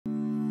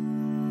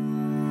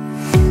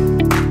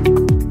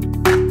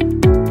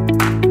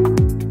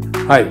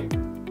Hi,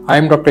 I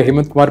am Dr.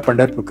 Hemanth Kumar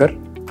Pandharpurkar.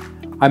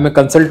 I am a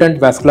consultant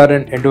vascular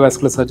and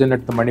endovascular surgeon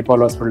at the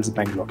Manipal Hospitals,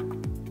 Bangalore.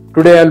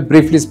 Today I will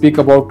briefly speak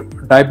about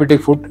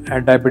diabetic foot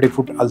and diabetic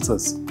foot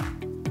ulcers.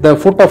 The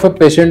foot of a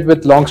patient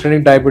with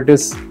long-standing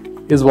diabetes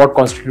is what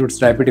constitutes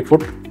diabetic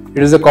foot.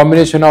 It is a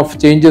combination of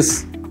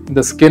changes in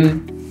the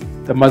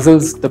skin, the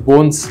muscles, the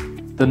bones,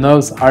 the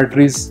nerves,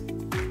 arteries,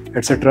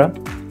 etc.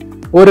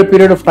 Over a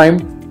period of time,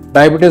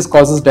 diabetes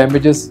causes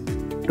damages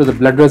to the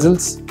blood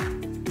vessels,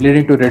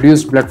 leading to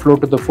reduced blood flow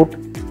to the foot,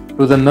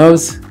 to the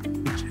nerves,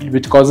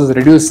 which causes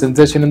reduced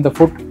sensation in the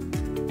foot.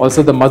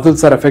 Also, the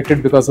muscles are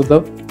affected because of the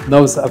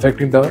nerves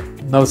affecting the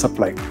nerve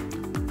supply.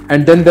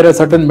 And then there are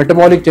certain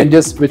metabolic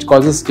changes which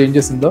causes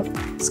changes in the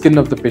skin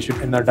of the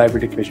patient, in a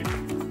diabetic patient.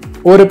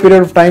 Over a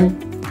period of time,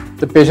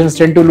 the patients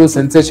tend to lose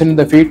sensation in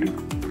the feet.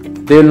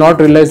 They will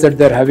not realize that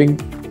they are having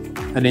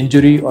an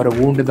injury or a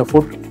wound in the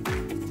foot.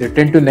 They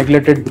tend to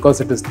neglect it because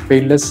it is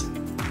painless,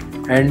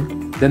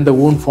 and then the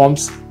wound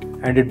forms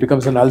and it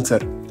becomes an ulcer.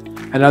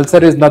 An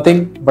ulcer is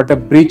nothing but a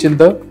breach in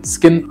the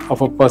skin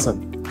of a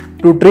person.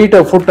 To treat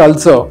a foot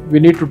ulcer, we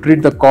need to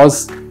treat the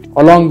cause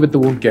along with the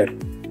wound care.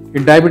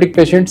 In diabetic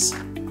patients,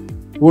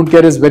 wound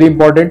care is very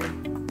important.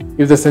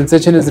 If the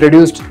sensation is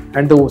reduced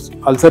and the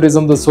ulcer is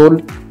on the sole,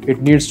 it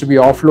needs to be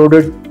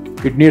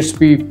offloaded. It needs to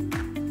be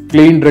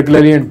cleaned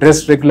regularly and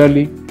dressed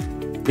regularly.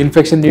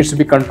 Infection needs to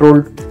be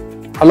controlled.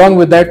 Along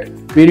with that,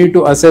 we need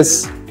to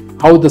assess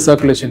how the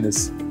circulation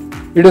is.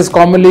 It is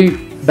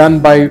commonly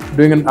done by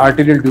doing an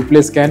arterial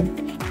Doppler scan,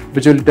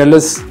 which will tell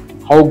us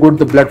how good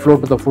the blood flow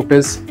to the foot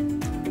is.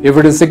 If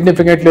it is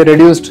significantly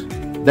reduced,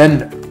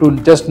 then to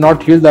just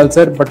not heal the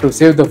ulcer but to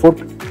save the foot,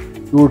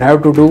 you would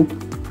have to do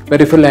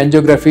peripheral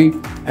angiography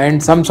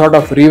and some sort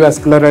of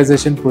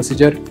revascularization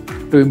procedure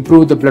to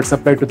improve the blood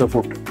supply to the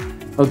foot.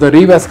 Now, the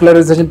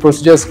revascularization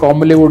procedures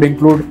commonly would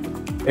include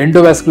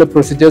endovascular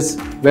procedures,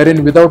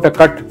 wherein without a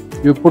cut,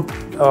 you put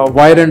a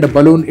wire and a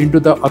balloon into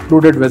the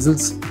occluded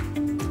vessels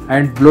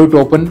and blow it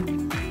open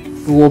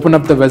to open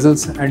up the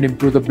vessels and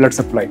improve the blood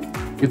supply.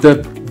 If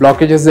the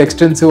blockage is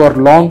extensive or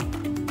long,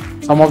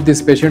 some of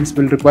these patients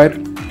will require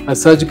a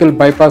surgical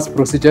bypass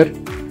procedure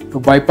to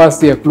bypass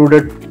the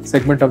occluded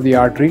segment of the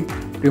artery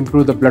to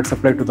improve the blood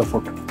supply to the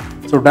foot.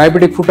 So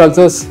diabetic foot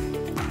ulcers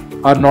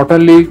are not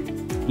only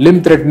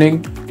limb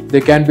threatening, they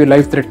can be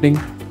life threatening,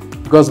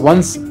 because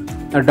once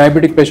a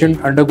diabetic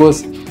patient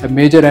undergoes a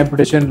major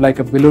amputation like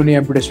a below knee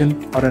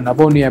amputation or an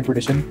above knee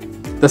amputation,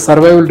 the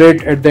survival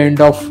rate at the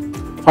end of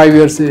 5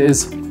 years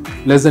is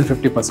less than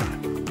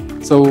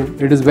 50%. So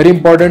it is very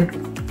important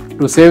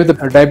to save the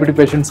diabetic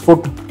patient's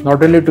foot,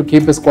 not only to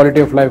keep his quality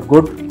of life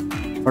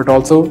good, but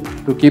also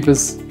to keep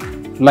his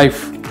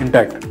life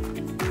intact.